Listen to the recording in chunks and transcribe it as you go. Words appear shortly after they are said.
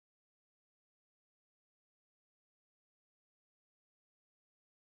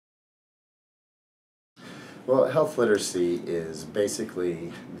Well, health literacy is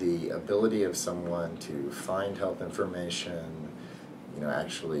basically the ability of someone to find health information,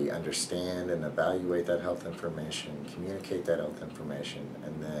 actually understand and evaluate that health information, communicate that health information,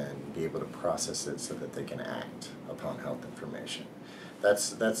 and then be able to process it so that they can act upon health information.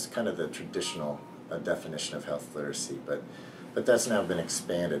 That's kind of the traditional definition of health literacy, but that's now been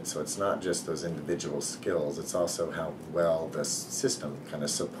expanded, so it's not just those individual skills, it's also how well the system kind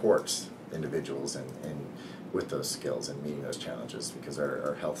of supports individuals and with those skills and meeting those challenges, because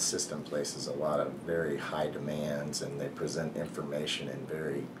our health system places a lot of very high demands, and they present information in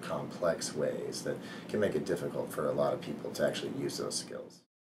very complex ways that can make it difficult for a lot of people to actually use those skills.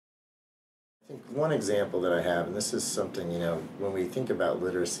 I think one example that I have, and this is something, when we think about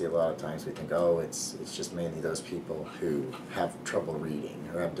literacy, a lot of times we think, oh, it's just mainly those people who have trouble reading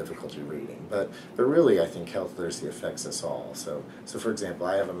or have difficulty reading. But really, I think health literacy affects us all. So for example,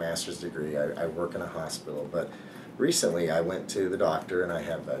 I have a master's degree. I work in a hospital, but recently I went to the doctor, and I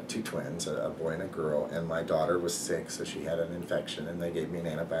have two twins, a boy and a girl, and my daughter was sick, so she had an infection, and they gave me an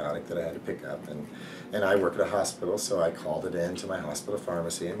antibiotic that I had to pick up. And I work at a hospital, so I called it in to my hospital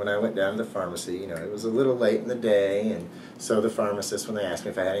pharmacy, and when I went down to the pharmacy, it was a little late in the day, and so the pharmacist, when they asked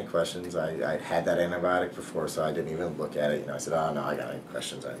me if I had any questions, I'd had that antibiotic before, so I didn't even look at it. I said, oh, no, I got any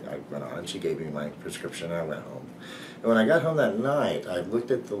questions. I went on, and she gave me my prescription, and I went home. And when I got home that night, I looked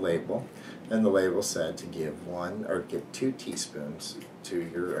at the label, and the label said to give 2 teaspoons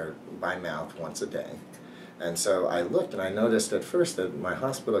by mouth once a day. And so I looked, and I noticed at first that my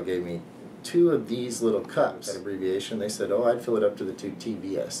hospital gave me 2 of these little cups. That abbreviation, they said, oh, I'd fill it up to the 2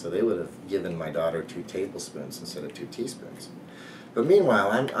 TBS. So they would have given my daughter 2 tablespoons instead of 2 teaspoons. But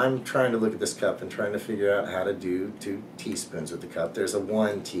meanwhile, I'm trying to look at this cup and trying to figure out how to do 2 teaspoons with the cup. There's a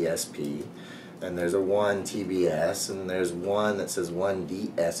 1 TSP, and there's a 1 TBS, and there's one that says 1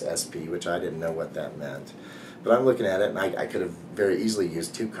 DSSP, which I didn't know what that meant. But I'm looking at it, and I could have very easily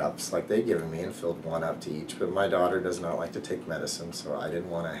used 2 cups like they'd given me and filled 1 up to each. But my daughter does not like to take medicine, so I didn't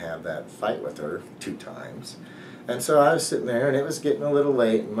want to have that fight with her 2 times. And so I was sitting there, and it was getting a little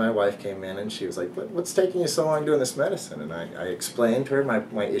late, and my wife came in, and she was like, what's taking you so long doing this medicine? And I explained to her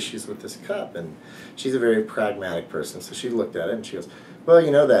my issues with this cup, and she's a very pragmatic person, so she looked at it, and she goes, well,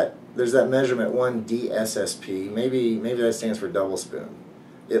 that there's that measurement 1 DSSP, maybe that stands for double spoon.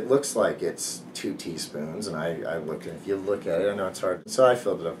 It looks like it's 2 teaspoons, and I looked, and if you look at it, I know it's hard. So I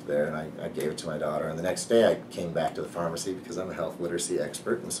filled it up there, and I gave it to my daughter, and the next day I came back to the pharmacy because I'm a health literacy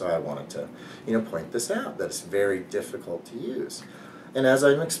expert, and so I wanted to, point this out, that it's very difficult to use. And as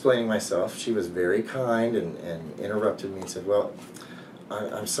I'm explaining myself, she was very kind and interrupted me and said, well,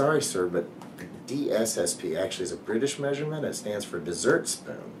 I'm sorry, sir, but DSSP actually is a British measurement. It stands for dessert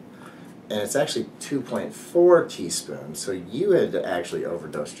spoon. And it's actually 2.4 teaspoons, so you had actually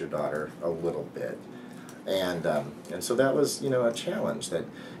overdosed your daughter a little bit. And so that was, a challenge that,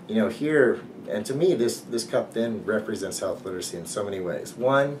 here, and to me, this cup then represents health literacy in so many ways.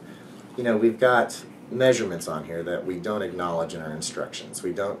 One, we've got measurements on here that we don't acknowledge in our instructions.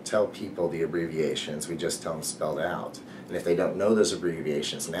 We don't tell people the abbreviations, we just tell them spelled out. And if they don't know those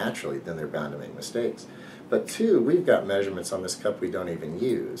abbreviations naturally, then they're bound to make mistakes. But 2, we've got measurements on this cup we don't even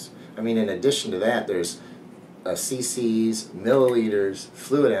use. I mean, in addition to that, there's cc's, milliliters,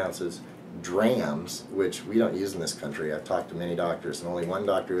 fluid ounces, drams, which we don't use in this country. I've talked to many doctors, and only one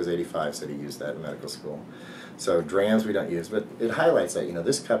doctor who was 85 said he used that in medical school. So drams we don't use, but it highlights that,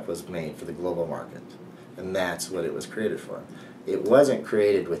 this cup was made for the global market, and that's what it was created for. It wasn't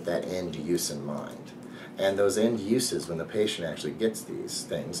created with that end use in mind. And those end uses, when the patient actually gets these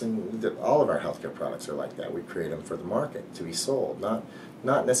things, and all of our healthcare products are like that, we create them for the market to be sold,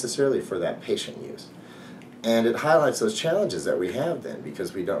 not necessarily for that patient use. And it highlights those challenges that we have then,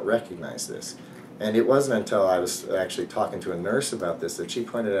 because we don't recognize this. And it wasn't until I was actually talking to a nurse about this that she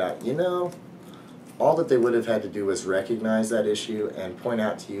pointed out, all that they would have had to do was recognize that issue and point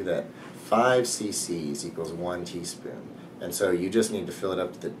out to you that 5 cc's equals 1 teaspoon. And so you just need to fill it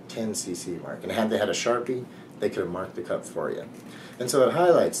up to the 10 cc mark. And had they had a Sharpie, they could have marked the cup for you. And so it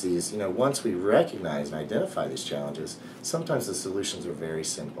highlights these, once we recognize and identify these challenges, sometimes the solutions are very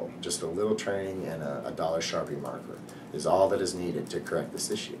simple. Just a little training and a dollar Sharpie marker is all that is needed to correct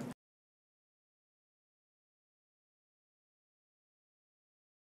this issue.